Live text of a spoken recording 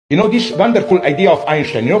You know this wonderful idea of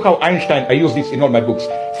Einstein. You know how Einstein, I use this in all my books,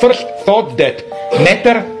 first thought that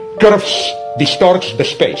matter curves, distorts the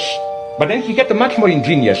space. But then he had a much more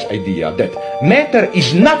ingenious idea that matter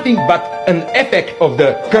is nothing but an effect of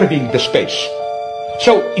the curving the space.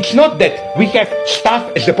 So it's not that we have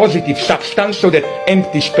stuff as a positive substance so that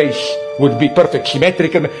empty space would be perfect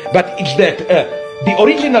symmetrical, but it's that the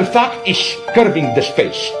original fact is curving the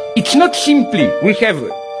space. It's not simply we have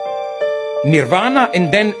nirvana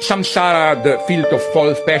and then samsara, the field of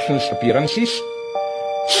false passions, appearances.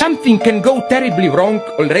 Something can go terribly wrong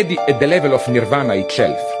already at the level of nirvana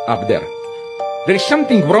itself, up there. There is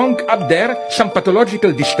something wrong up there, some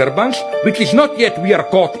pathological disturbance, which is not yet we are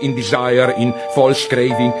caught in desire, in false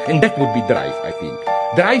craving, and that would be drive, I think.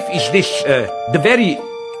 Drive is this, the very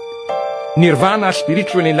nirvana,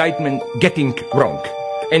 spiritual enlightenment, getting wrong.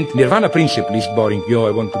 And nirvana principle is boring. Yo,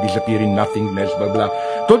 I want to disappear in nothingness, blah, blah.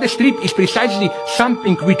 To the street is precisely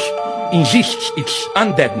something which insists its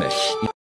undeadness.